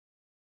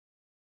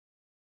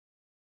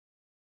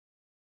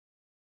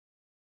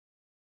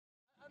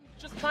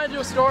Just trying to do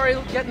a story,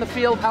 get in the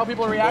field, how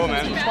people react. Cool,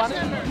 man. It's fun.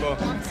 Cool.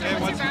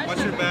 Hey,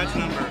 what's your badge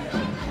number?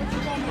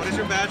 What is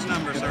your badge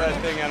number, sir? Get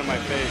that thing out of my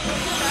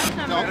face.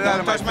 No,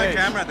 don't touch my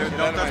camera, dude.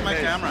 Don't touch my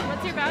camera.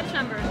 What's your badge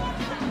number?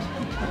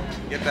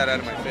 Get that out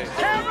of my face.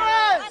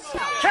 Cameras!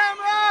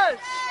 Cameras!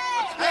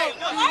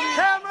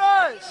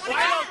 Cameras!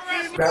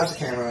 Grabs the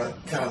camera,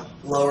 kind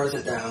of lowers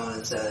it down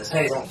and says,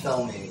 "Hey, don't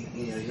film me.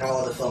 You're not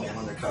allowed to film me. I'm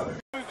undercover."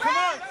 Come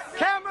on!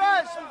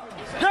 Cameras!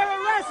 They're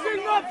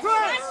arresting the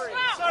press!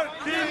 Sir,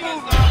 keep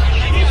moving.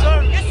 Sir,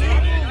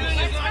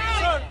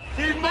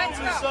 keep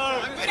moving,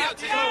 sir.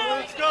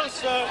 Let's go,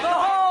 sir. The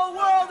whole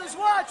world is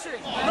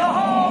watching! The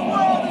whole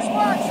world is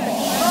watching!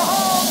 The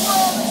whole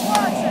world is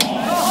watching!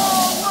 The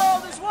whole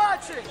world is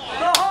watching!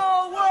 The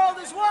whole world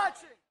is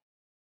watching!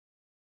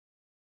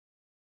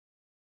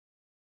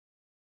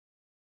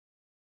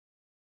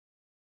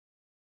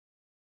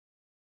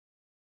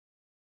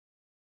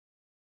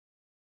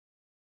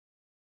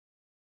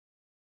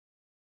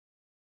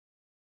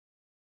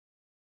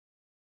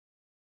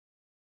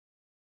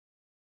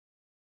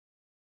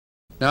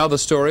 Now the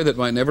story that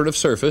might never have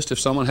surfaced if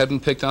someone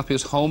hadn't picked up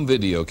his home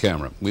video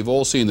camera. We've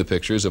all seen the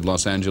pictures of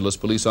Los Angeles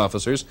police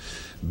officers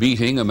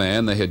beating a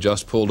man they had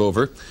just pulled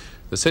over.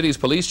 The city's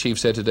police chief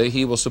said today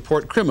he will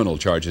support criminal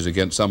charges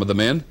against some of the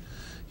men.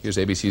 Here's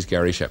ABC's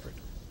Gary Shepard.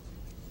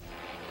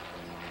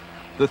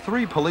 The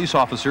 3 police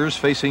officers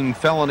facing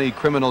felony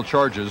criminal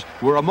charges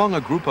were among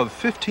a group of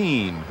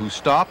 15 who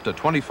stopped a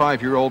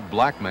 25-year-old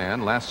black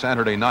man last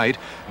Saturday night,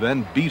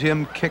 then beat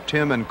him, kicked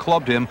him, and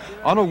clubbed him,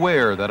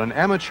 unaware that an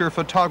amateur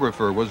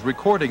photographer was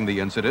recording the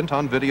incident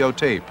on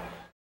videotape.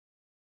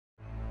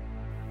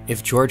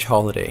 If George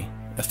Holliday,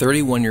 a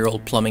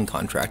 31-year-old plumbing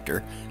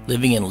contractor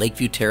living in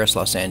Lakeview Terrace,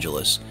 Los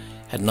Angeles,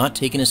 had not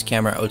taken his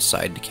camera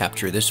outside to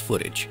capture this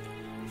footage,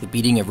 the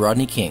beating of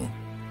Rodney King,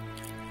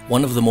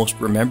 one of the most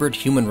remembered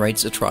human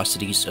rights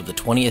atrocities of the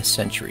 20th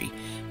century,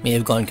 may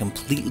have gone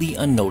completely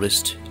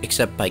unnoticed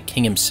except by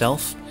King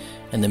himself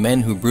and the men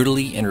who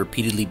brutally and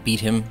repeatedly beat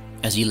him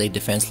as he lay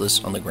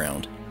defenseless on the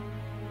ground.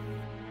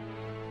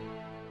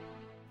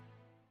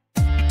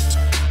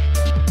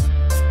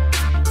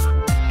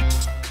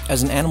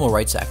 As an animal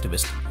rights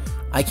activist,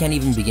 I can't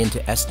even begin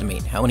to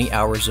estimate how many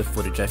hours of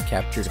footage I've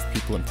captured of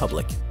people in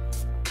public.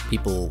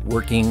 People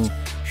working,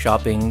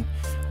 shopping,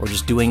 or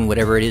just doing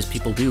whatever it is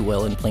people do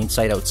while in plain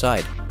sight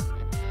outside.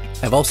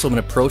 I've also been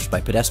approached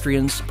by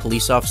pedestrians,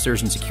 police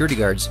officers, and security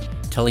guards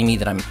telling me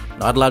that I'm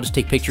not allowed to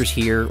take pictures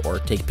here, or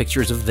take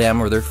pictures of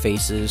them or their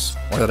faces,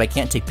 or that I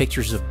can't take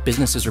pictures of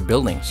businesses or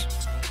buildings.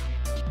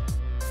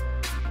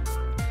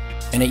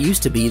 And it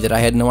used to be that I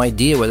had no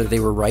idea whether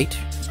they were right,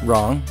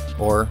 wrong,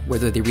 or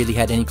whether they really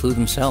had any clue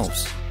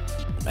themselves.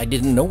 I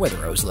didn't know whether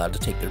I was allowed to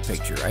take their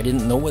picture. I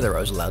didn't know whether I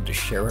was allowed to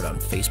share it on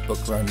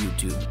Facebook or on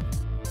YouTube.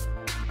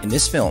 In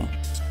this film,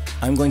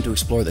 I'm going to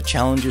explore the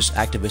challenges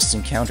activists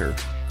encounter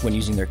when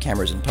using their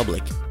cameras in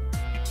public,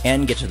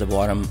 and get to the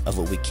bottom of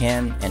what we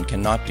can and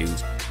cannot do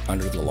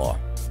under the law.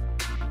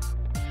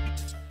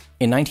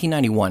 In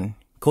 1991,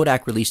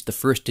 Kodak released the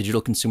first digital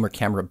consumer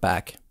camera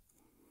back.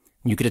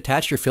 You could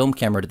attach your film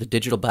camera to the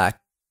digital back,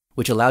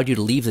 which allowed you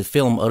to leave the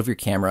film out of your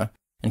camera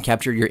and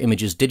capture your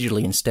images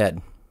digitally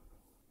instead.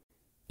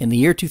 In the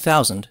year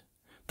 2000,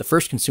 the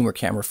first consumer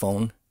camera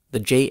phone, the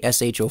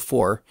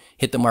JSH-04,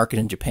 hit the market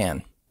in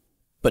Japan.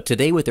 But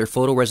today, with their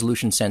photo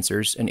resolution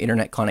sensors and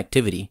internet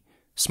connectivity,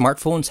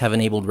 smartphones have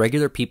enabled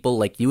regular people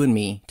like you and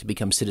me to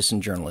become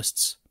citizen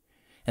journalists.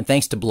 And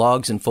thanks to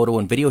blogs and photo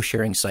and video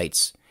sharing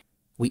sites,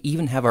 we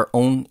even have our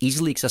own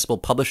easily accessible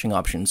publishing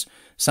options,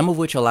 some of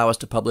which allow us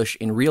to publish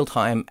in real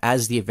time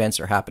as the events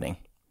are happening.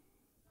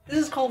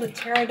 This is called a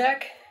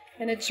Teradek,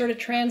 and it sort of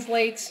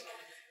translates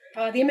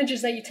the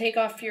images that you take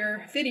off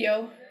your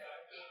video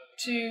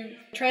to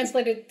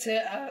translate it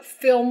to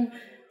film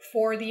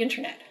for the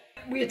internet.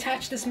 We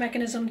attach this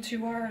mechanism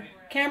to our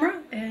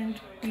camera and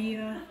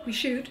we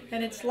shoot,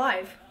 and it's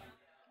live.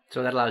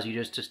 So that allows you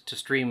just to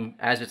stream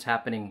as it's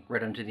happening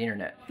right onto the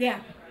internet.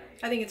 Yeah,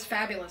 I think it's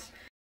fabulous.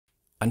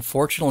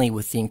 Unfortunately,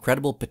 with the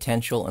incredible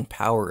potential and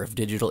power of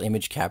digital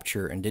image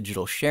capture and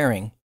digital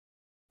sharing,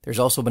 there's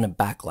also been a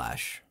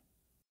backlash.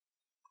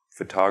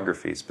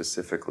 Photography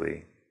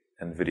specifically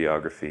and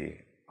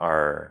videography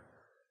are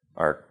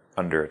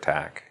under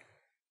attack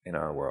in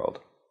our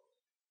world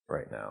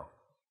right now.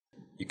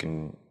 You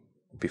can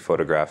be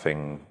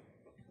photographing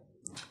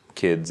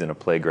kids in a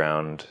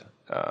playground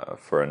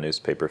for a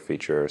newspaper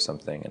feature or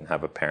something and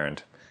have a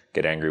parent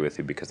get angry with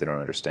you because they don't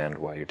understand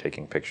why you're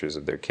taking pictures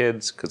of their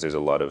kids, because there's a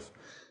lot of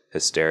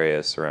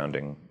hysteria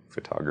surrounding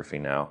photography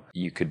now.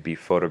 You could be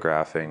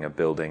photographing a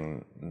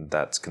building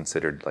that's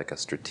considered like a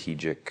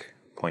strategic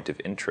point of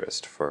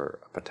interest for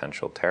a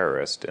potential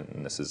terrorist,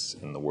 and this is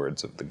in the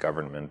words of the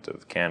government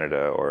of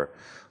Canada, or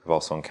I've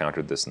also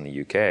encountered this in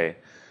the UK,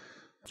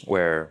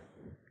 where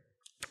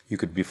you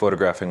could be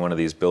photographing one of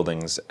these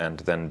buildings and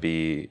then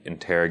be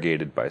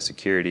interrogated by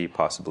security,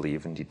 possibly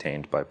even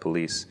detained by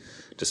police,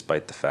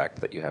 despite the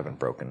fact that you haven't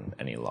broken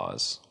any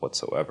laws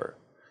whatsoever.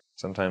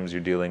 Sometimes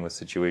you're dealing with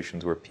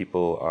situations where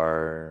people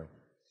are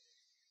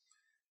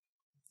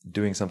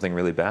doing something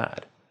really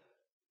bad.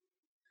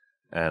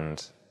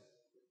 And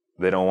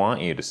they don't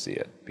want you to see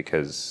it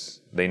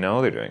because they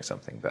know they're doing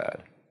something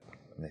bad.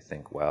 And they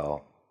think,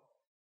 well,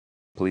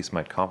 police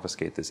might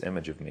confiscate this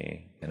image of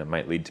me and it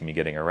might lead to me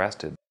getting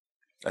arrested.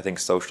 I think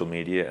social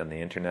media and the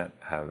internet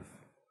have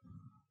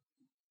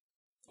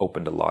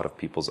opened a lot of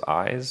people's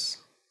eyes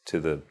to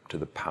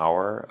the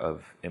power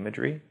of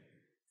imagery.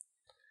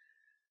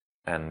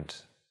 And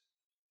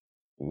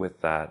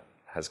with that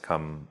has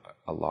come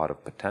a lot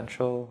of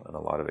potential and a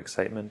lot of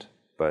excitement,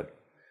 but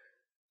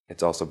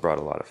it's also brought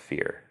a lot of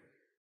fear.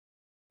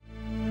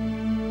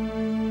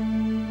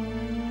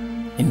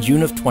 In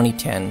June of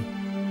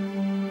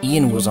 2010,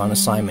 Ian was on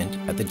assignment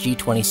at the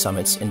G20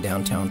 summits in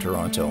downtown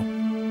Toronto.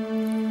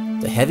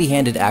 The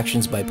heavy-handed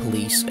actions by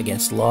police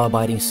against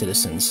law-abiding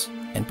citizens,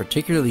 and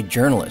particularly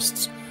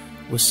journalists,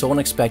 was so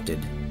unexpected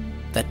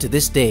that to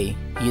this day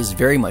he is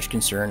very much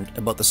concerned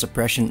about the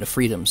suppression of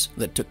freedoms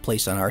that took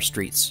place on our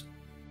streets.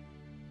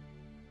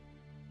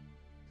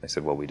 They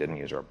said, well, we didn't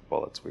use rubber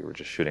bullets. We were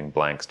just shooting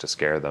blanks to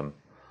scare them.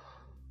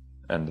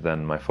 And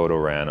then my photo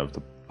ran of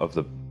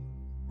the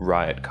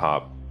riot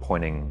cop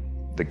pointing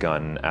the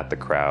gun at the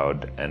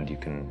crowd, and you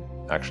can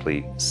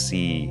actually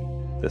see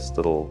this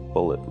little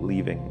bullet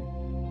leaving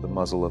the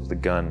muzzle of the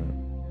gun.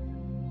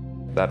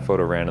 That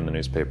photo ran in the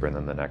newspaper, and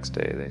then the next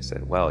day they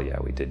said, well, yeah,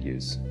 we did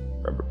use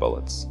rubber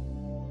bullets.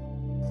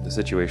 The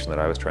situation that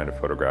I was trying to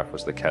photograph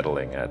was the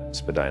kettling at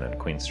Spadina and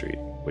Queen Street,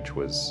 which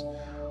was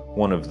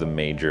one of the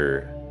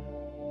major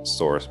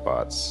sore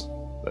spots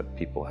that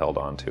people held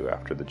on to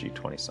after the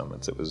G20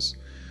 summits. It was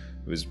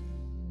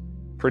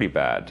pretty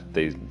bad.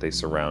 They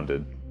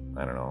surrounded,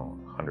 I don't know,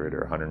 100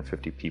 or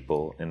 150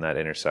 people in that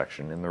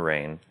intersection in the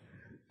rain,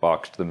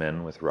 boxed them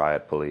in with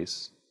riot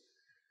police,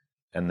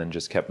 and then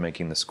just kept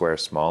making the square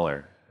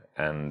smaller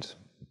and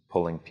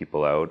pulling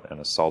people out and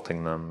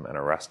assaulting them and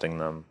arresting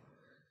them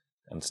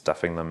and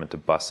stuffing them into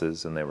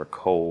buses, and they were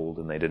cold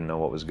and they didn't know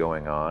what was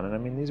going on. And I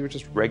mean, these were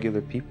just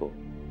regular people.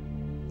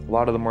 A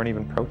lot of them weren't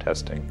even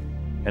protesting.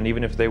 And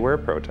even if they were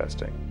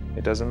protesting,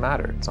 it doesn't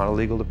matter. It's not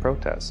illegal to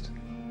protest.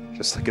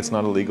 Just like it's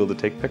not illegal to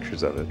take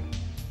pictures of it.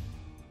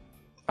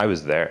 I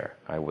was there.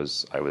 I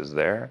was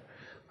there.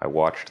 I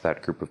watched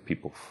that group of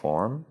people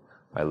form.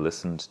 I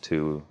listened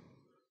to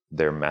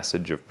their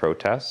message of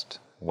protest,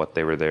 what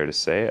they were there to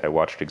say. I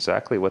watched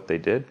exactly what they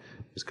did.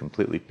 It was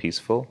completely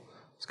peaceful.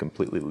 It was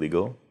completely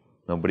legal.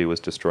 Nobody was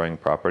destroying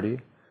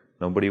property.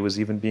 Nobody was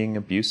even being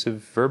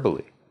abusive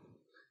verbally.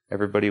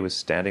 Everybody was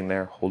standing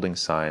there holding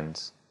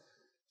signs,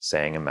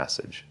 saying a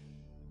message.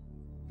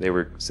 They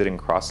were sitting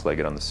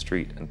cross-legged on the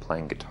street and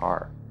playing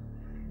guitar.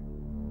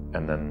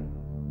 And then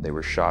they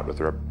were shot with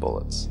rubber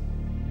bullets.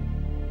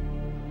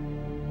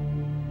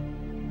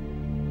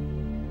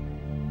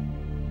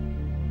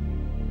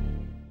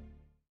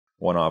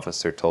 One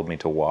officer told me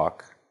to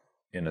walk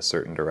in a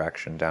certain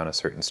direction, down a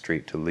certain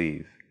street to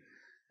leave.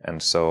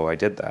 And so I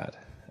did that.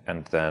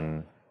 And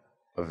then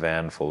a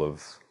van full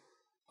of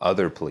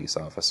other police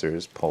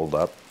officers pulled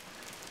up,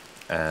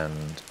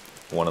 and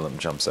one of them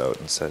jumps out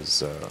and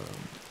says,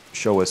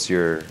 show us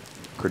your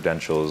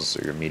credentials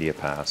or your media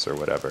pass or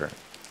whatever.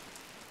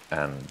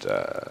 And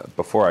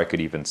before I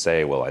could even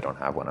say, well, I don't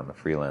have one, I'm a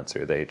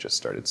freelancer, they just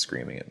started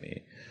screaming at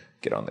me,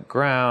 get on the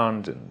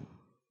ground and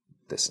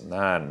this and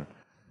that. And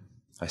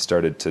I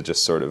started to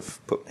just sort of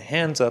put my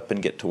hands up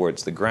and get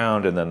towards the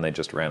ground, and then they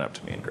just ran up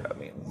to me and grabbed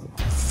me and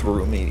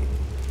threw me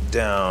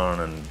down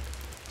and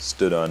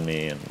stood on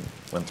me and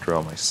went through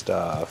all my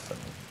stuff and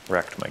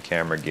wrecked my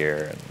camera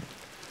gear. And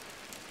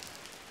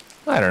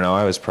I don't know,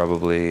 I was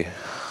probably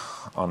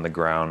on the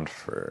ground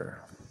for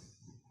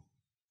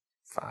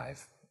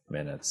 5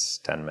 minutes,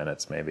 10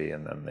 minutes maybe,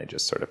 and then they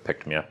just sort of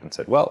picked me up and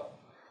said, well,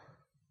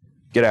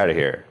 get out of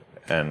here.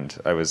 And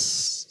I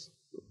was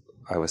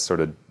sort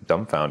of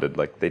dumbfounded.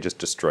 Like, they just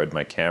destroyed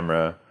my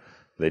camera.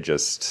 They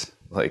just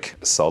like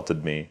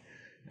assaulted me,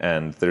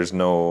 and there's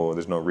no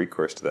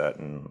recourse to that.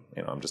 And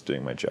you know, I'm just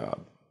doing my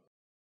job.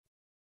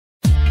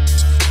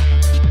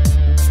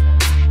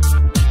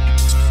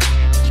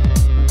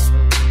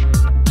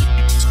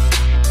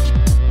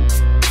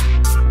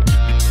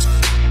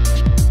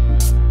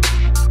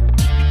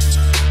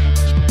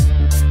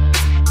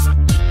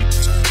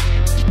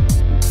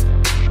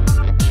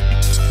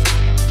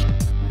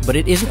 But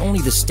it isn't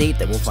only the state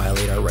that will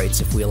violate our rights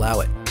if we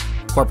allow it.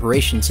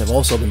 Corporations have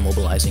also been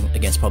mobilizing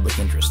against public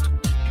interest.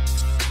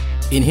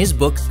 In his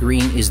book,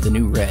 Green is the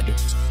New Red,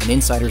 an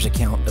insider's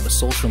account of a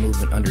social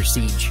movement under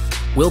siege,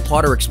 Will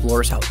Potter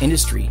explores how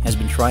industry has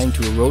been trying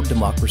to erode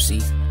democracy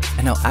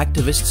and how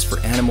activists for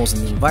animals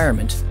and the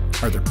environment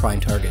are their prime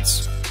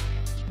targets.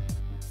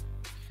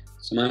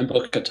 So my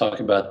book could talk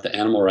about the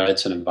animal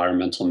rights and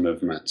environmental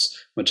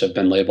movements, which have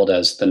been labeled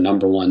as the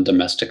 #1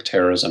 domestic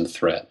terrorism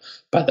threat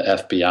by the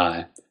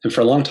FBI. And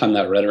for a long time,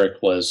 that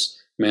rhetoric was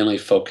mainly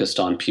focused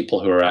on people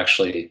who are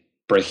actually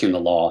breaking the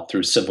law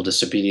through civil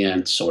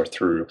disobedience or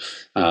through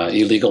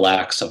illegal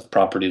acts of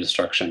property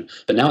destruction.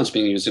 But now it's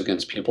being used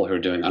against people who are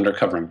doing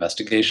undercover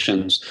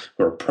investigations,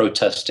 who are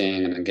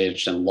protesting and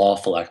engaged in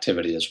lawful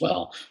activity as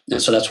well.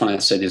 And so that's when I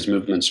say these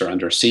movements are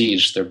under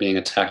siege. They're being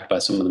attacked by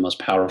some of the most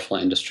powerful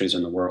industries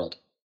in the world.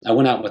 I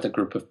went out with a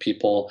group of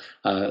people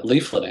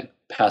leafleting,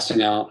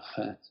 passing out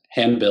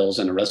handbills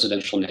in a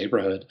residential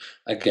neighborhood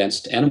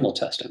against animal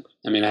testing.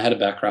 I mean, I had a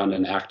background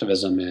in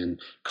activism in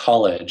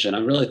college, and I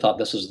really thought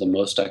this is the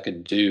most I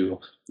could do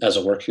as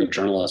a working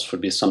journalist would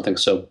be something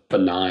so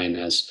benign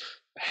as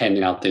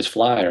handing out these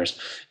flyers.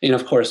 And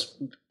of course,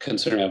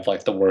 considering I have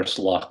like the worst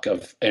luck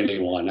of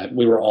anyone,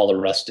 we were all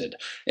arrested.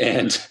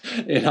 And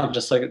I'm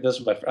just like,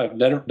 I've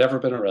never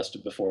been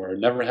arrested before,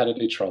 never had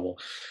any trouble.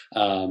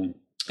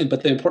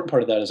 But the important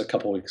part of that is a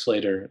couple of weeks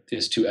later,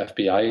 these two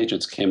FBI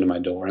agents came to my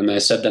door and they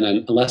said that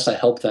unless I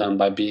helped them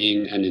by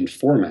being an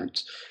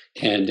informant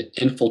and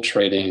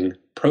infiltrating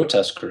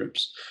protest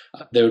groups,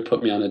 they would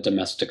put me on a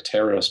domestic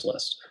terrorist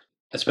list.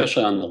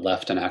 Especially on the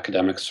left and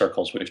academic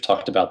circles, we've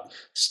talked about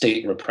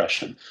state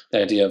repression,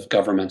 the idea of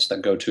governments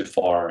that go too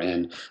far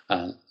in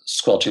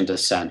squelching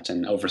dissent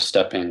and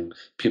overstepping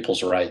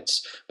people's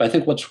rights. But I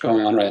think what's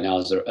going on right now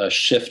is a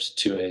shift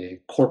to a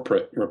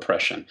corporate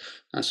repression.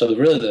 And so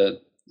really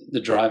the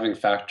driving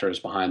factors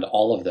behind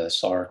all of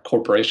this are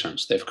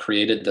corporations. They've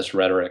created this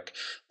rhetoric.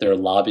 They're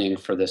lobbying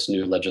for this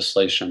new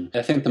legislation.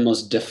 I think the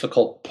most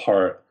difficult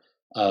part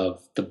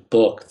of the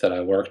book that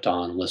I worked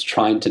on was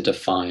trying to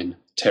define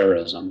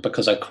terrorism,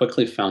 because I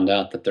quickly found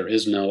out that there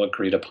is no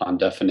agreed upon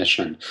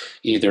definition,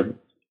 either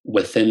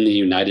within the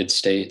United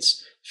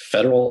States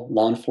federal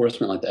law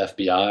enforcement like the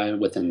FBI,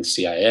 within the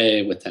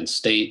CIA, within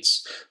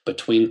states,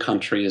 between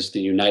countries. The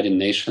United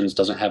Nations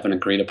doesn't have an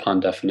agreed upon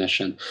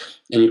definition.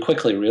 And you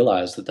quickly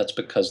realize that that's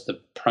because the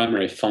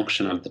primary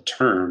function of the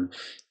term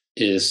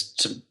is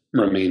to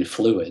remain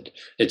fluid.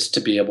 It's to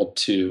be able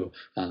to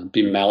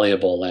be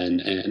malleable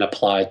and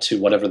apply to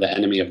whatever the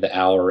enemy of the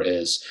hour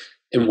is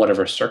in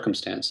whatever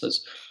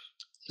circumstances.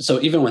 So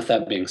even with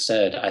that being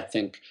said, I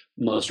think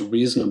most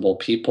reasonable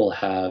people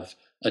have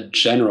a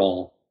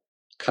general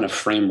kind of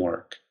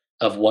framework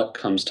of what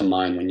comes to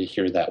mind when you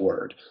hear that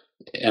word.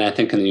 And I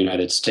think in the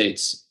United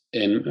States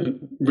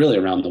and really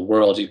around the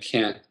world, you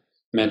can't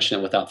mention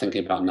it without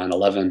thinking about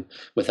 9/11,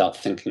 without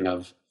thinking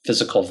of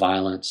physical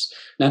violence,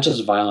 not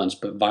just violence,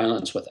 but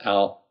violence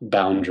without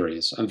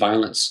boundaries, and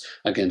violence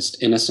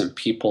against innocent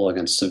people,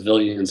 against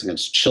civilians,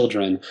 against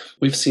children.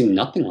 We've seen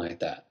nothing like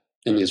that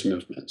in these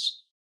movements.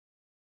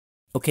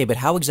 Okay, but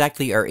how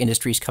exactly are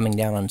industries coming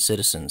down on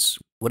citizens?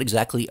 What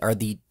exactly are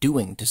they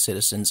doing to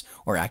citizens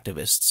or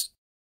activists?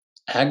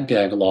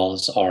 Ag-gag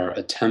laws are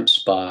attempts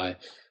by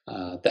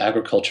the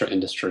agriculture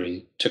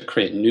industry to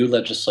create new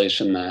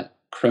legislation that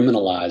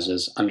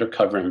criminalizes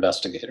undercover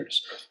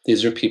investigators.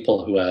 These are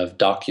people who have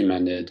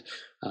documented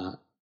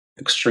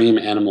extreme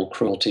animal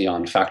cruelty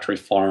on factory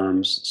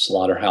farms,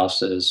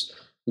 slaughterhouses,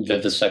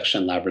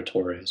 vivisection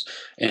laboratories.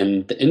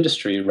 And the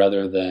industry,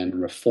 rather than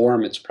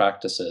reform its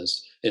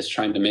practices, is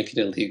trying to make it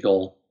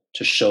illegal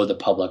to show the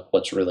public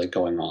what's really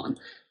going on.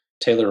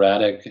 Taylor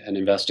Raddick, an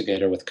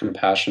investigator with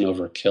Compassion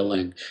Over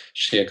Killing,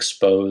 she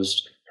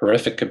exposed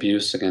horrific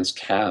abuse against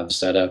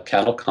calves at a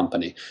cattle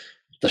company.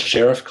 The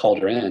sheriff called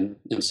her in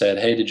and said,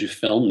 "Hey, did you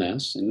film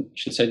this?" And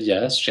she said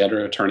yes. She had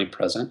her attorney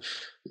present.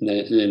 And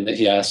then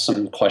he asked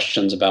some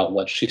questions about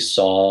what she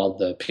saw,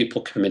 the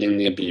people committing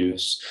the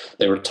abuse.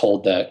 They were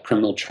told that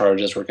criminal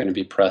charges were going to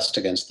be pressed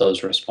against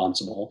those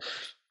responsible.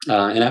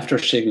 And after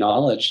she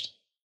acknowledged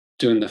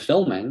doing the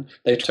filming,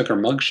 they took her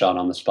mugshot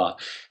on the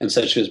spot and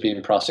said she was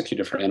being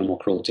prosecuted for animal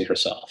cruelty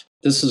herself.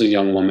 This is a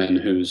young woman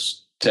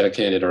who's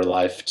dedicated her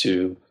life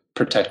to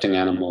protecting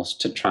animals,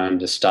 to trying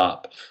to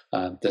stop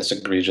this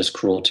egregious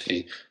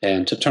cruelty,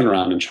 and to turn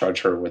around and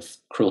charge her with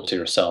cruelty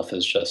herself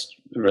is just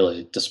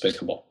really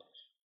despicable.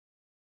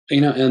 You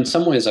know, in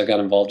some ways I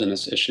got involved in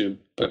this issue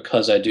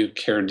because I do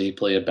care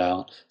deeply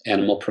about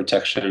animal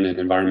protection and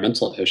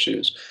environmental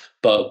issues.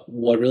 But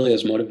what really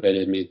has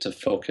motivated me to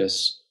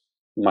focus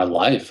my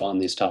life on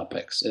these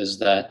topics is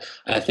that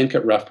I think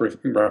it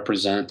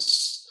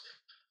represents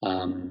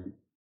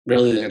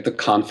really the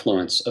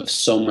confluence of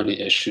so many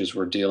issues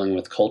we're dealing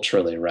with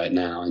culturally right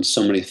now and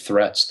so many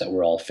threats that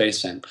we're all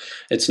facing.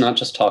 It's not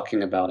just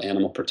talking about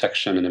animal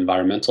protection and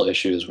environmental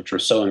issues, which are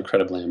so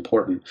incredibly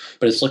important,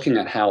 but it's looking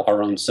at how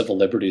our own civil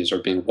liberties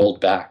are being rolled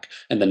back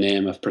in the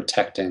name of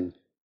protecting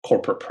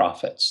corporate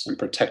profits and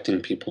protecting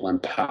people in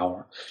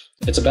power.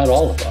 It's about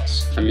all of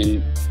us. I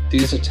mean,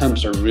 these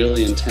attempts are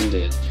really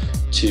intended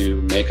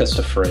to make us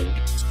afraid,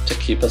 to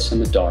keep us in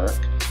the dark,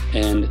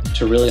 and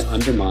to really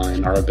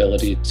undermine our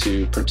ability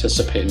to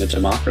participate in a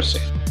democracy.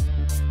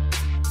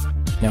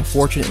 Now,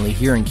 fortunately,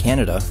 here in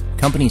Canada,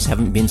 companies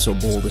haven't been so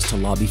bold as to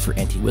lobby for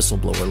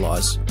anti-whistleblower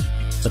laws,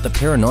 but the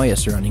paranoia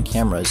surrounding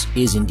cameras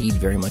is indeed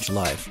very much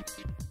alive.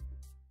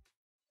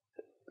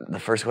 The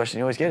first question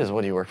you always get is,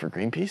 what, do you work for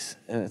Greenpeace?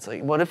 And it's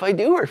like, what if I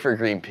do work for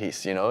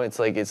Greenpeace? You know, it's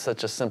like, it's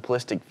such a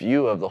simplistic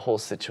view of the whole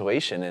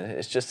situation, and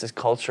it's just this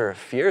culture of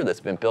fear that's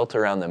been built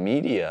around the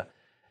media.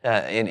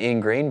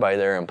 ingrained by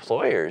their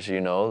employers,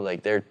 you know,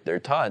 like they're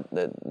taught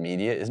that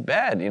media is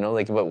bad, you know,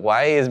 like, but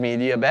why is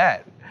media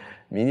bad?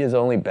 Media is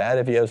only bad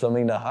if you have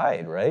something to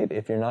hide, right?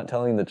 If you're not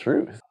telling the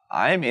truth.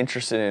 I'm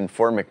interested in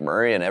Fort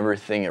McMurray and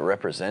everything it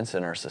represents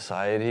in our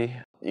society.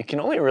 You can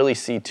only really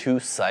see two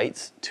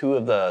sites, two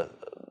of the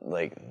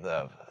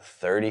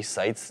 30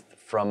 sites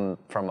from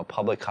a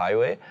public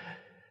highway,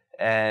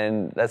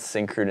 and that's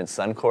Syncrude and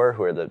Suncor,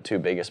 who are the two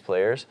biggest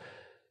players.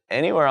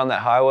 Anywhere on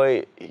that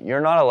highway,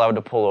 you're not allowed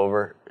to pull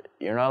over.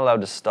 You're not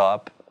allowed to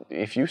stop.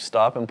 If you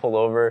stop and pull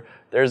over,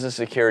 there's a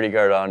security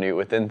guard on you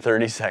within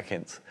 30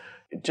 seconds.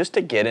 Just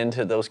to get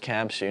into those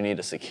camps, you need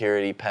a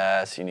security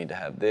pass, you need to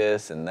have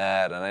this and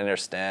that, and I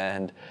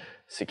understand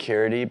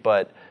security,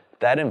 but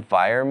that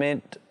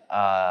environment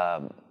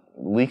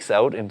leaks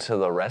out into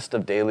the rest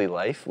of daily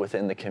life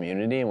within the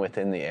community and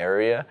within the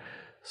area.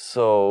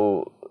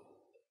 So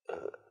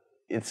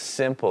it's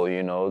simple,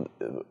 you know,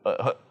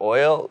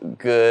 oil,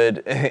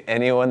 good,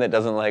 anyone that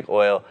doesn't like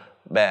oil,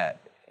 bad,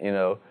 you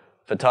know.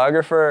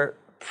 Photographer,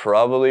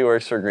 probably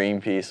works for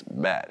Greenpeace,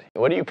 bad.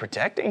 What are you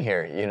protecting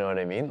here? You know what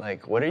I mean?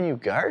 Like, what are you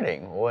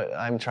guarding?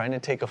 I'm trying to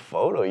take a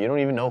photo. You don't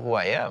even know who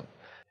I am.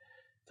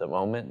 The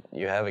moment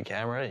you have a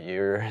camera,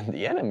 you're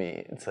the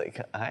enemy. It's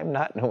like, I'm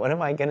not, what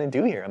am I gonna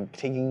do here? I'm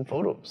taking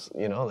photos,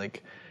 you know,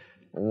 like,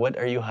 what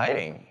are you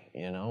hiding?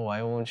 You know,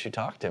 why won't you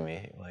talk to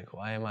me? Like,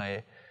 why am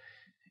I,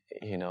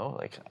 you know,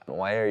 like,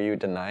 why are you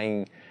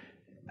denying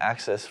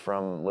access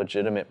from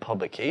legitimate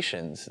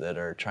publications that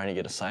are trying to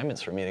get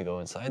assignments for me to go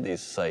inside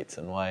these sites?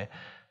 And why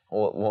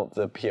won't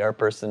the PR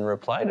person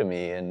reply to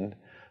me? And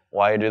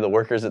why do the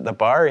workers at the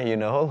bar, you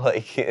know,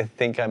 like,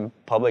 think I'm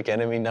public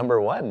enemy number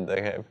one?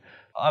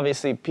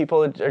 Obviously,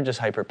 people are just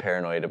hyper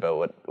paranoid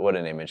about what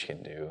an image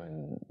can do,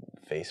 and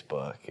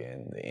Facebook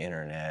and the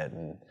internet,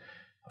 and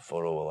a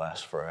photo will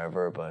last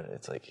forever. But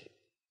it's like,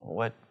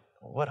 what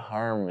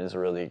harm is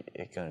really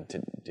it going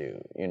to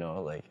do? You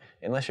know, like,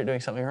 unless you're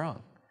doing something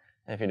wrong.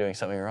 And if you're doing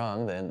something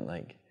wrong, then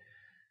like,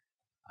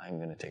 I'm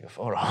going to take a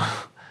photo,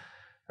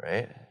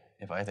 right?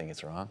 If I think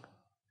it's wrong.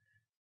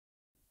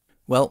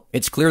 Well,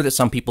 it's clear that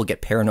some people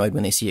get paranoid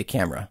when they see a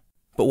camera.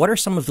 But what are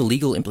some of the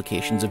legal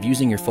implications of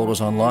using your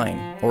photos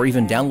online, or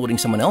even downloading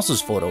someone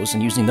else's photos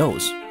and using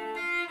those?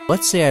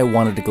 Let's say I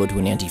wanted to go to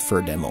an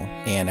anti-fur demo,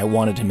 and I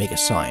wanted to make a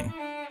sign.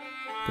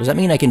 Does that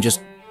mean I can just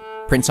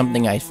print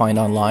something I find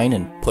online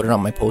and put it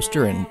on my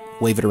poster and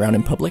wave it around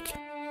in public?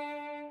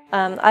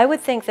 I would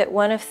think that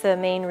one of the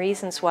main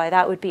reasons why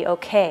that would be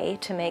okay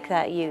to make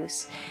that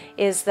use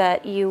is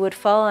that you would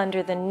fall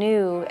under the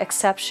new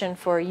exception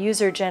for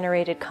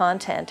user-generated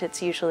content,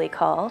 it's usually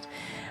called.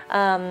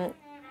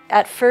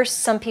 At first,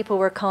 some people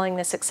were calling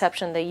this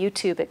exception the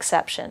YouTube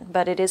exception,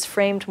 but it is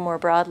framed more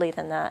broadly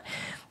than that.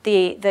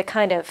 The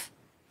kind of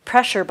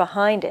pressure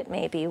behind it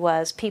maybe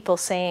was people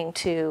saying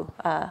to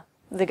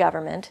the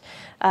government,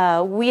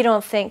 we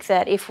don't think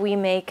that if we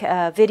make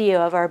a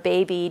video of our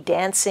baby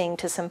dancing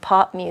to some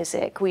pop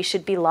music, we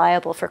should be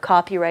liable for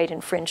copyright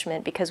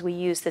infringement because we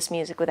use this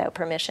music without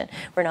permission.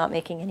 We're not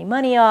making any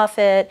money off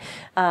it.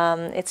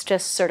 It's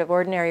just sort of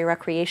ordinary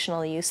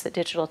recreational use that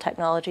digital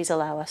technologies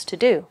allow us to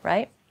do,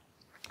 right?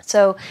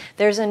 So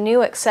there's a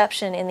new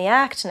exception in the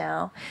Act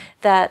now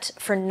that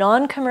for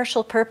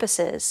non-commercial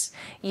purposes,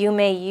 you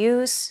may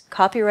use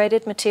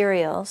copyrighted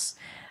materials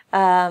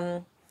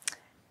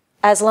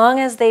as long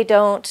as they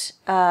don't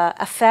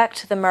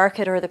affect the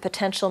market or the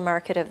potential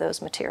market of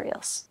those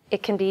materials.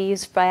 It can be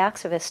used by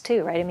activists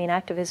too, right? I mean,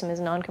 activism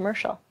is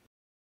non-commercial.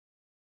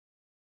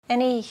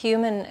 Any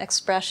human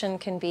expression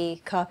can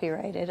be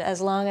copyrighted as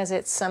long as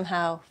it's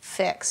somehow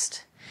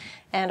fixed.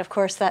 And of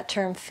course that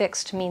term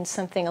fixed means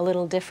something a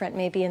little different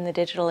maybe in the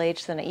digital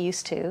age than it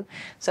used to.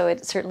 So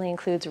it certainly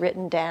includes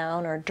written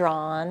down or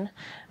drawn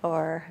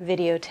or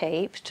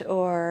videotaped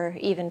or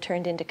even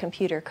turned into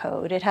computer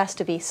code. It has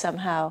to be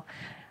somehow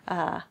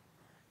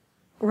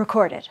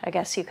recorded, I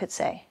guess you could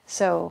say.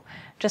 So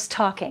just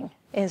talking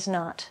is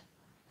not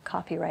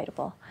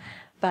copyrightable.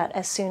 But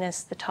as soon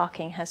as the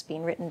talking has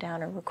been written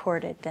down or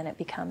recorded, then it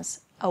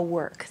becomes a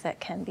work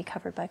that can be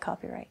covered by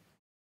copyright.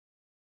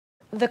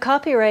 The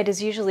copyright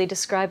is usually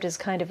described as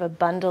kind of a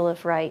bundle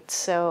of rights.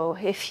 So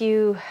if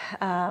you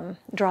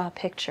draw a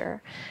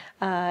picture,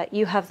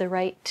 you have the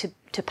right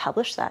to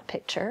publish that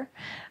picture.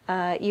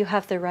 You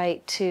have the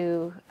right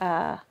to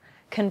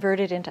convert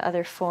it into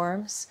other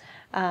forms.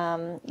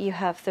 You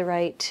have the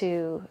right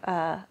to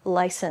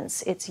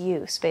license its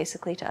use,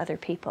 basically, to other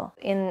people.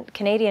 In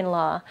Canadian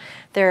law,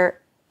 there are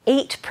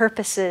 8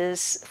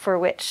 purposes for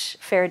which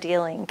fair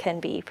dealing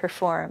can be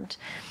performed.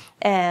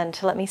 And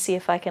let me see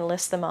if I can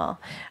list them all.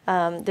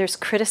 There's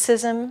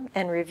criticism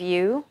and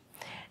review.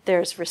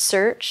 There's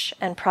research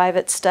and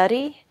private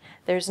study.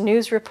 There's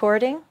news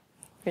reporting.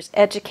 There's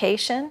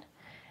education.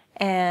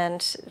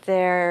 And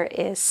there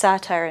is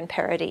satire and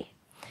parody.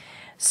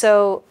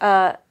 So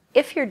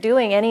if you're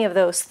doing any of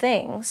those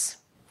things,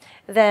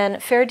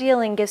 then fair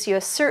dealing gives you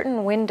a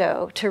certain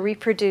window to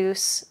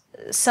reproduce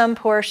some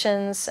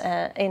portions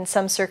in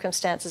some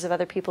circumstances of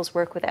other people's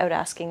work without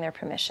asking their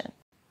permission.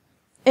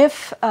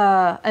 If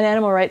an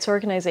animal rights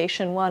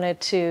organization wanted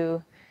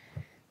to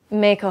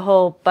make a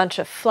whole bunch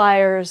of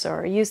flyers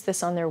or use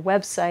this on their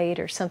website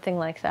or something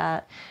like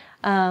that,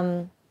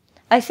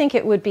 I think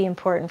it would be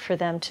important for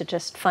them to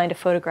just find a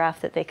photograph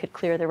that they could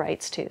clear the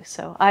rights to.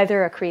 So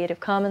either a Creative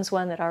Commons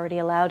one that already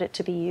allowed it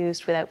to be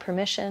used without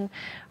permission,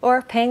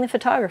 or paying the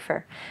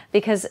photographer.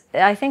 Because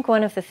I think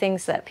one of the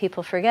things that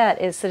people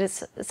forget is that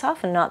it's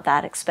often not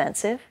that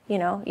expensive. You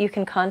know, you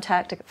can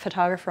contact a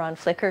photographer on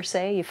Flickr,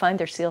 say, you find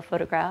their seal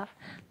photograph,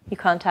 you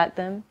contact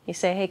them, you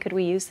say, hey, could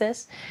we use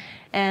this?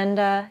 And,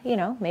 you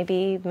know,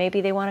 maybe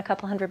they want a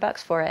couple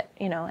 $100 for it,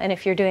 you know, and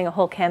if you're doing a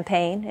whole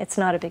campaign, it's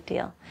not a big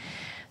deal.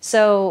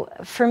 So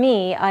for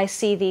me, I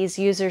see these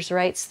users'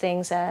 rights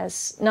things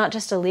as not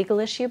just a legal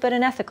issue, but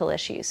an ethical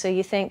issue. So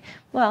you think,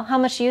 well, how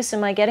much use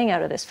am I getting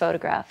out of this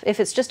photograph? If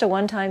it's just a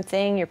one-time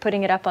thing, you're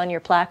putting it up on your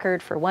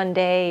placard for one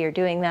day, you're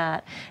doing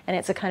that, and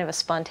it's a kind of a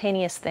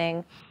spontaneous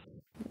thing,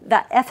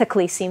 that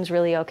ethically seems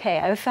really okay.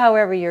 If,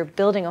 however, you're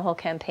building a whole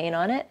campaign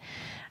on it,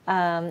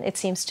 it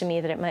seems to me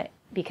that it might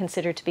be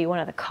considered to be one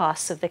of the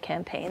costs of the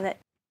campaign, that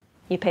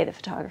you pay the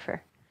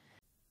photographer.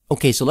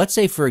 Okay, so let's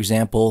say, for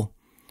example,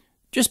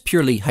 just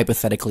purely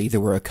hypothetically, there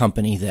were a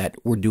company that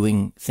were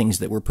doing things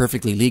that were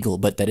perfectly legal,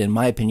 but that, in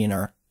my opinion,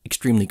 are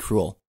extremely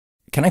cruel.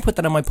 Can I put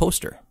that on my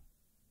poster?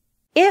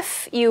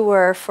 If you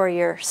were, for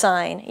your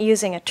sign,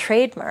 using a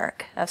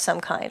trademark of some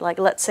kind, like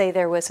let's say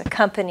there was a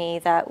company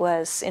that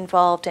was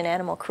involved in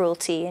animal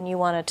cruelty and you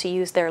wanted to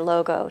use their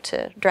logo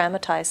to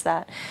dramatize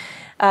that,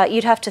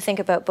 you'd have to think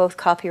about both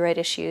copyright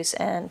issues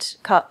and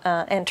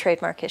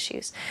trademark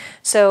issues.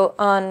 So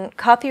on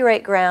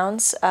copyright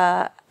grounds,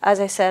 as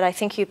I said, I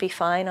think you'd be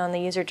fine on the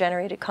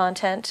user-generated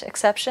content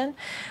exception.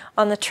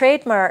 On the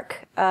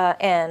trademark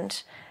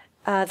end,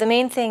 the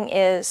main thing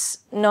is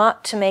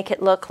not to make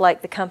it look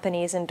like the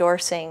company is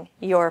endorsing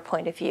your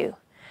point of view,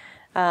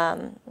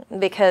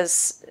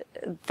 because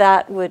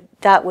that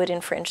would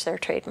infringe their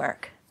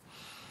trademark.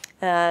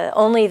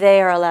 Only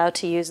they are allowed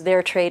to use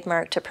their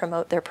trademark to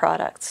promote their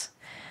products.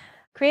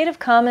 Creative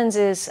Commons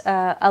is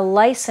a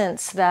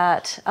license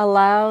that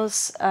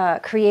allows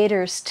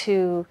creators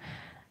to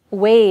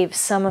waive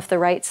some of the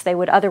rights they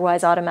would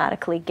otherwise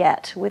automatically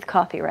get with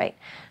copyright.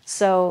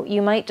 So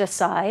you might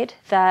decide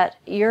that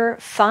you're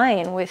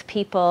fine with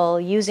people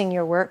using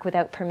your work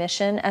without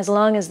permission as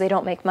long as they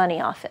don't make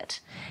money off it.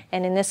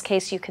 And in this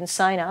case, you can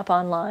sign up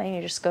online.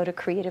 You just go to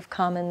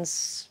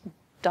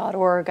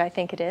creativecommons.org, I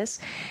think it is,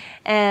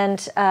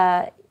 and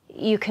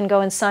you can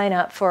go and sign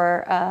up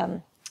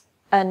for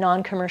a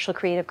non-commercial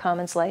Creative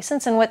Commons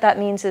license. And what that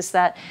means is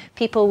that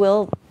people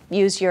will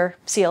use your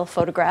seal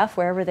photograph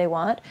wherever they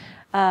want.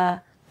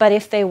 But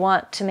if they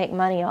want to make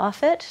money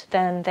off it,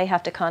 then they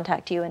have to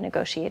contact you and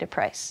negotiate a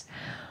price.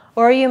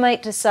 Or you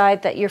might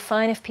decide that you're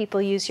fine if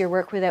people use your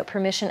work without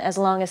permission as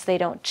long as they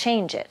don't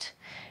change it,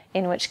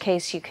 in which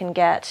case you can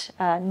get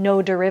a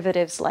no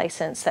derivatives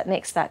license that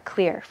makes that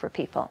clear for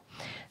people.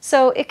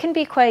 So it can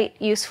be quite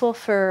useful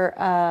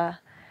for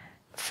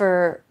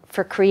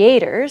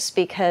creators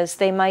because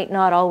they might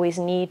not always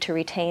need to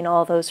retain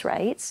all those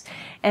rights.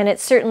 And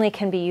it certainly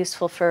can be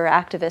useful for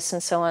activists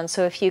and so on.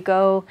 So if you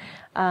go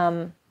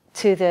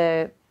to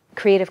the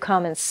Creative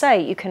Commons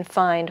site, you can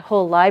find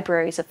whole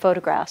libraries of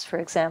photographs, for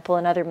example,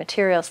 and other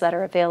materials that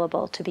are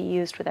available to be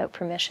used without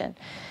permission.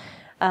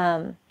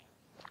 And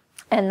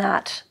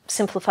that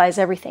simplifies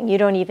everything. You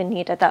don't even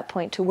need at that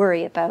point to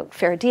worry about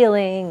fair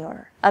dealing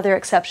or other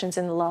exceptions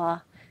in the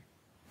law.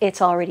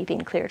 It's already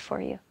been cleared for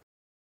you.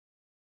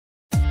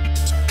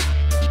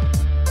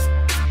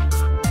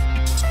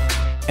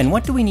 And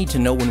what do we need to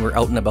know when we're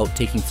out and about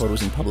taking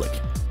photos in public?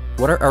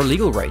 What are our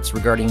legal rights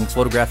regarding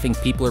photographing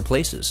people or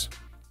places?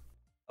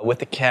 With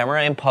the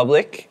camera in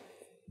public,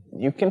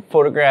 you can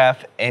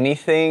photograph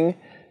anything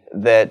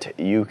that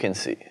you can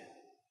see.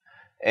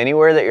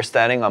 Anywhere that you're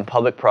standing on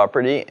public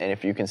property, and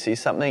if you can see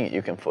something,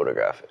 you can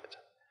photograph it.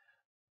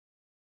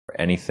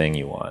 Anything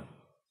you want,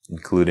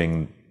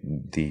 including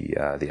the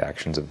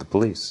actions of the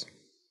police.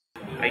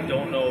 I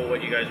don't know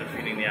what you guys are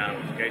feeding the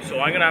animals, okay? So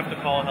I'm going to have to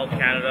call Health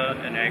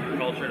Canada and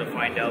Agriculture to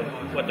find out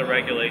what the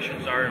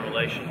regulations are in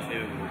relation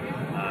to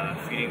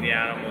feeding the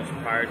animals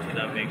prior to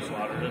them being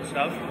slaughtered and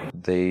stuff.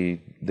 They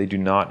do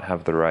not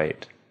have the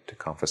right to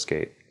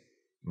confiscate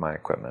my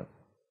equipment.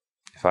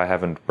 If I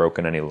haven't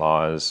broken any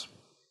laws,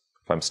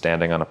 if I'm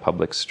standing on a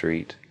public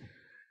street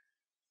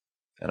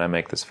and I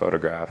make this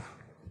photograph,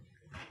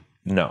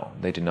 no,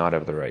 they do not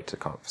have the right to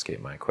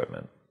confiscate my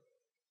equipment.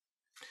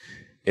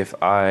 If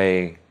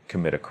I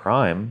commit a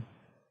crime,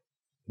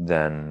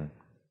 then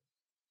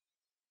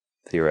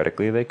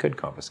theoretically they could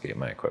confiscate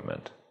my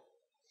equipment.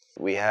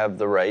 We have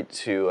the right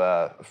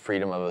to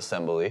freedom of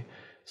assembly.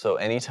 So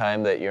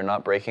anytime that you're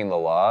not breaking the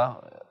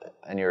law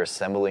and you're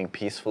assembling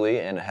peacefully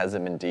and it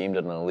hasn't been deemed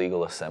an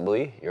illegal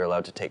assembly, you're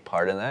allowed to take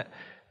part in that.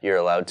 You're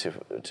allowed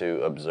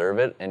to observe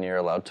it and you're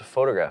allowed to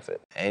photograph it.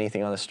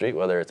 Anything on the street,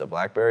 whether it's a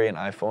BlackBerry, an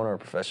iPhone, or a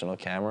professional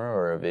camera,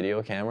 or a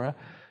video camera,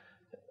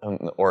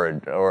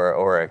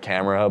 or a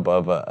camera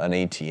above an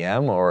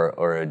ATM,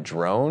 or a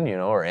drone, you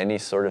know, or any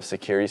sort of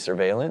security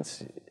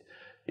surveillance,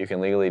 You can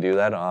legally do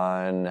that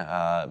on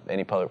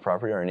any public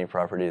property or any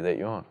property that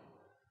you own.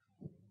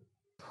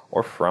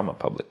 Or from a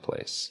public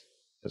place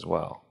as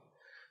well.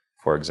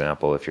 For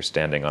example, if you're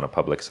standing on a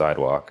public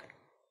sidewalk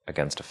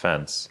against a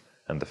fence,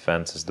 and the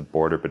fence is the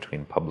border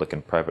between public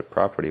and private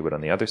property, but on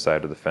the other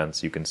side of the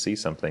fence you can see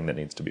something that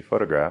needs to be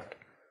photographed,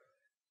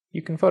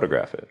 you can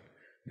photograph it,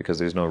 because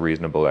there's no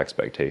reasonable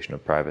expectation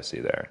of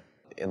privacy there.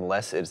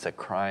 Unless it's a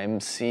crime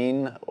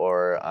scene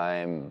or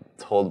I'm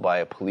told by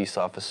a police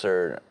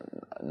officer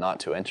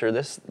not to enter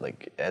this,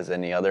 like as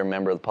any other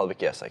member of the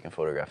public, yes, I can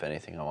photograph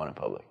anything I want in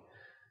public.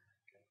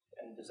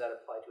 And does that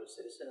apply to a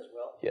citizen as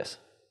well? Yes.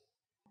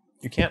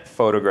 You can't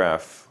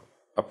photograph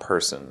a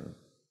person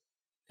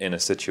in a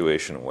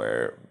situation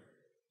where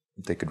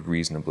they could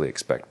reasonably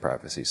expect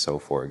privacy. So,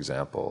 for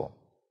example,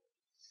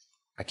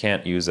 I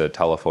can't use a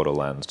telephoto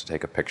lens to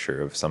take a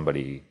picture of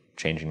somebody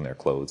changing their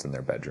clothes in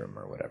their bedroom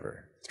or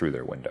whatever through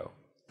their window.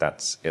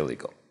 That's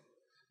illegal.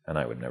 And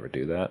I would never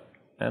do that.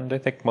 And I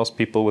think most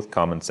people with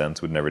common sense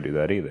would never do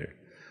that either.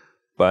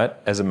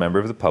 But as a member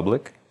of the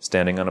public,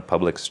 standing on a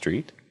public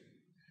street,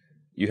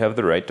 you have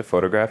the right to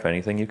photograph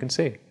anything you can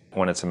see.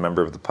 When it's a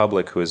member of the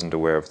public who isn't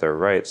aware of their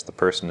rights, the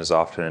person is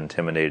often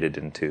intimidated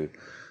into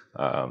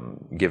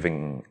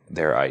giving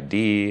their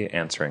ID,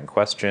 answering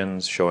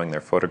questions, showing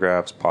their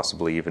photographs,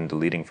 possibly even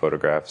deleting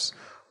photographs,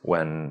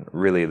 when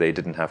really they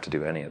didn't have to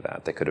do any of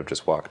that. They could have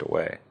just walked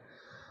away.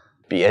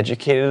 Be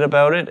educated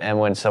about it, and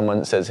when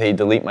someone says, hey,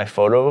 delete my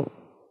photo,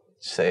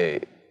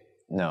 say,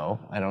 no,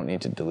 I don't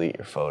need to delete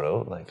your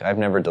photo. Like, I've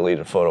never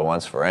deleted a photo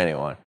once for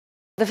anyone.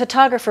 The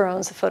photographer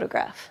owns the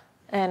photograph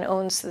and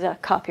owns the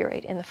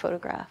copyright in the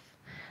photograph.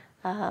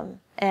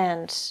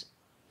 And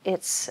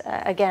it's,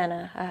 again,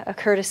 a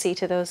courtesy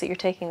to those that you're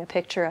taking the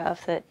picture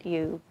of that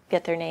you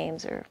get their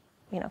names or,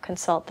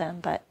 consult them,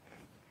 but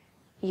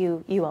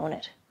you own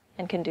it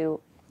and can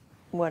do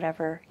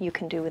whatever you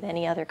can do with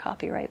any other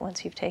copyright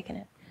once you've taken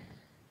it.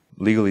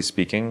 Legally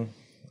speaking,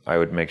 I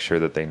would make sure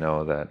that they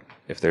know that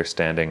if they're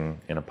standing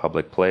in a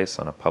public place,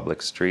 on a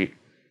public street,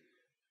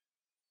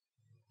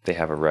 they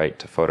have a right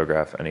to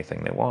photograph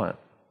anything they want.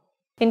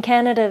 In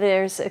Canada,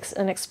 there's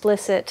an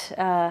explicit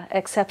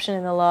exception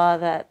in the law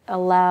that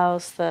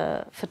allows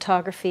the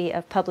photography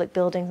of public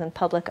buildings and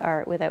public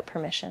art without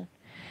permission.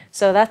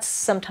 So that's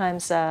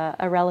sometimes a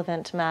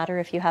relevant matter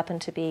if you happen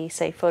to be,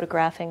 say,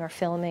 photographing or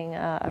filming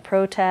a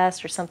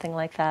protest or something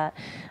like that.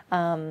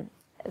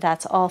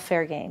 That's all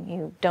fair game.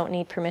 You don't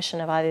need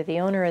permission of either the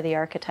owner or the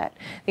architect.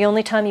 The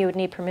only time you would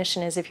need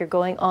permission is if you're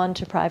going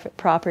onto private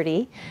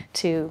property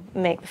to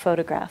make the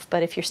photograph.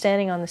 But if you're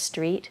standing on the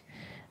street,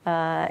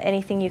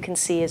 anything you can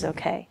see is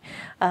okay.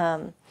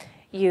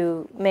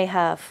 You may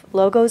have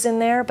logos in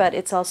there, but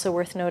it's also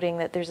worth noting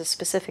that there's a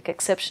specific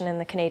exception in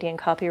the Canadian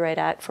Copyright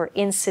Act for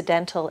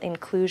incidental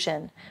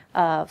inclusion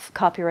of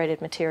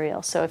copyrighted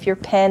material. So if you're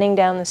panning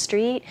down the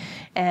street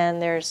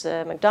and there's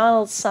a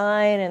McDonald's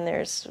sign and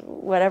there's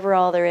whatever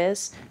all there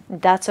is,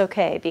 that's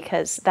okay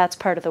because that's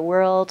part of the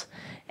world.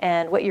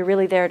 And what you're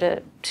really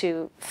there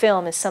to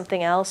film is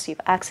something else.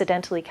 You've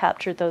accidentally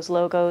captured those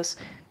logos.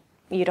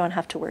 You don't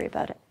have to worry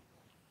about it.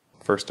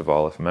 First of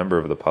all, if a member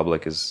of the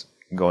public is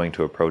going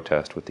to a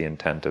protest with the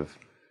intent of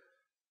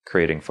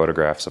creating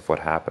photographs of what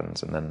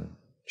happens and then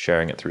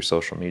sharing it through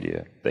social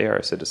media, they are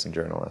a citizen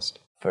journalist.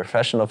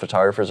 Professional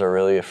photographers are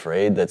really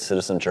afraid that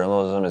citizen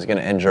journalism is going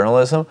to end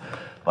journalism,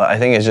 but I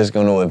think it's just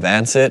going to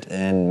advance it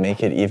and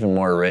make it even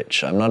more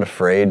rich. I'm not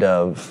afraid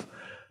of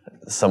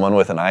someone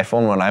with an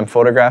iPhone when I'm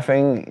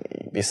photographing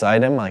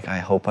beside him. Like, I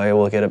hope I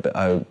will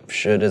I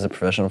should, as a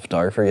professional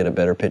photographer, get a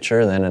better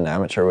picture than an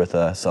amateur with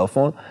a cell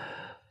phone.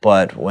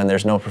 But when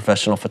there's no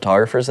professional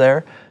photographers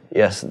there,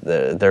 yes,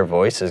 their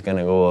voice is going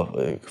to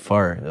go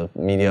far. The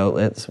media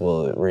outlets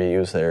will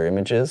reuse their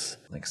images.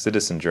 Like,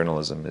 citizen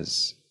journalism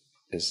is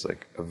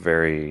like a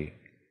very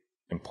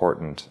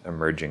important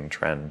emerging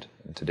trend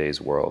in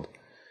today's world.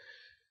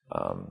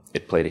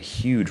 It played a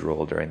huge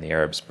role during the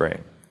Arab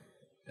Spring,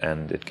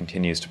 and it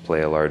continues to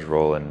play a large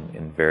role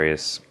in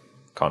various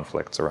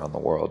conflicts around the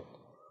world.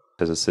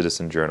 As a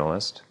citizen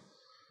journalist,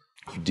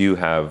 you do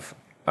have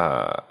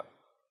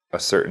a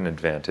certain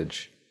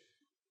advantage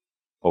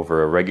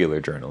over a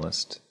regular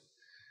journalist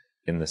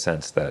in the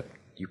sense that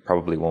you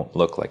probably won't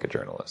look like a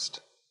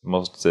journalist.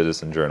 Most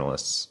citizen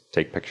journalists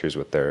take pictures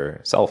with their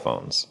cell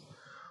phones,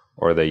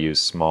 or they use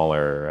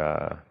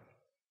smaller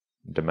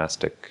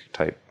domestic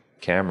type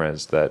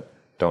cameras that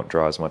don't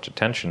draw as much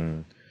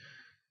attention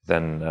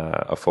than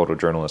a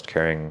photojournalist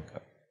carrying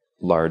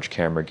large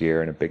camera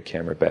gear and a big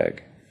camera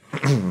bag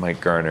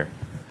might garner.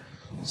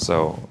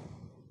 So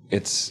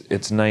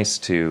it's nice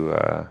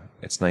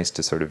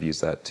to sort of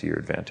use that to your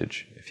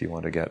advantage if you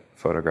want to get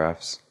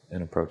photographs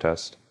in a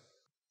protest.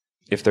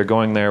 If they're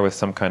going there with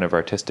some kind of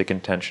artistic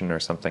intention or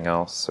something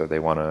else, or they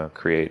want to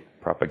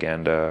create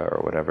propaganda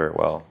or whatever,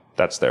 well,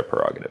 that's their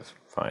prerogative.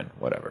 Fine,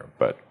 whatever.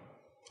 But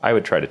I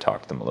would try to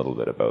talk to them a little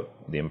bit about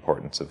the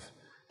importance of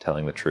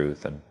telling the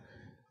truth and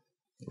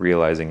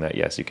realizing that,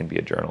 yes, you can be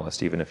a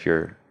journalist even if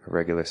you're a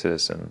regular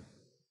citizen.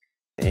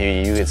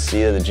 You could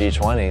see at the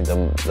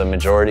G20, the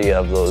majority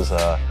of those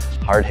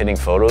hard-hitting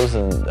photos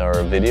or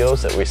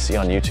videos that we see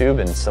on YouTube,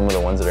 and some of the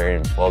ones that are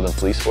involved in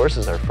police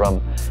cases are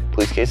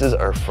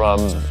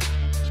from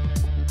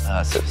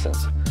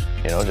citizens,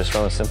 you know, just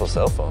from a simple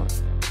cell phone.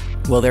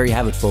 Well, there you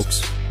have it,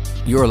 folks.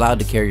 You're allowed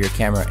to carry your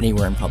camera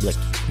anywhere in public.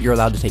 You're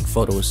allowed to take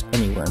photos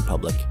anywhere in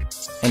public.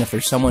 And if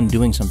there's someone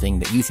doing something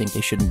that you think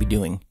they shouldn't be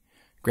doing,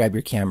 grab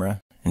your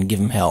camera and give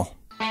them hell.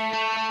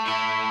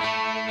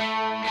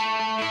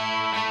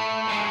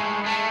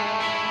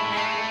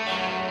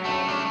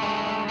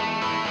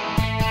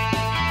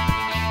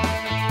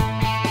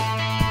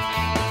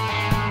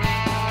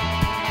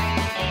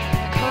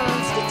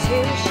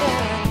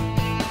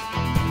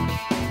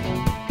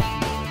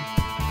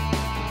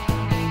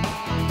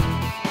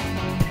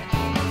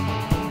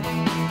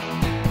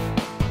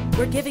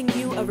 We're giving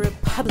you a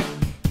republic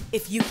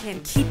if you can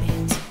keep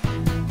it.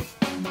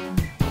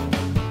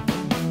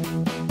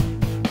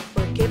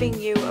 We're giving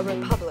you a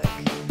republic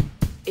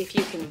if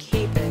you can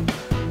keep it.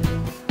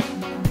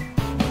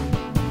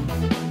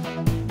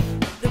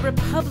 The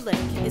republic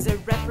is a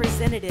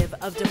representative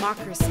of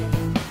democracy,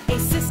 a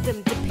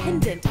system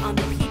dependent on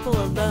the people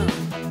alone,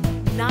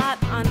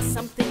 not on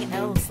something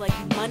else like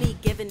money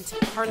given to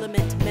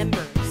parliament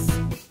members.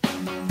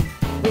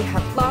 We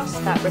have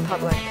lost that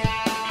republic.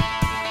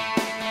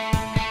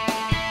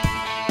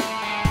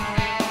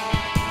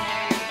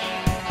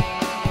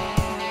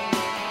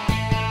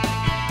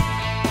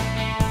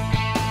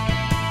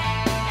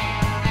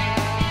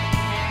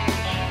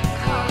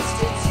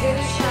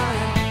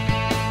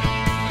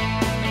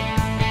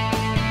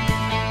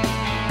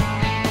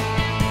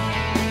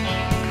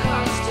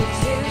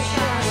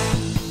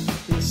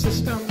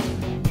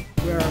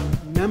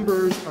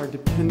 Members are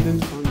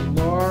dependent on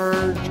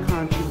large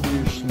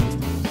contributions.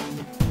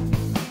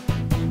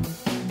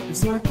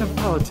 It's not the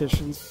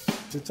politicians,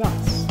 it's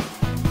us.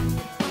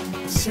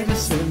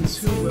 Citizens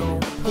who will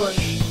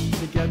push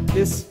to get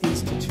this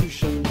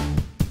institution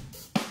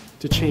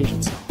to change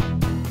itself.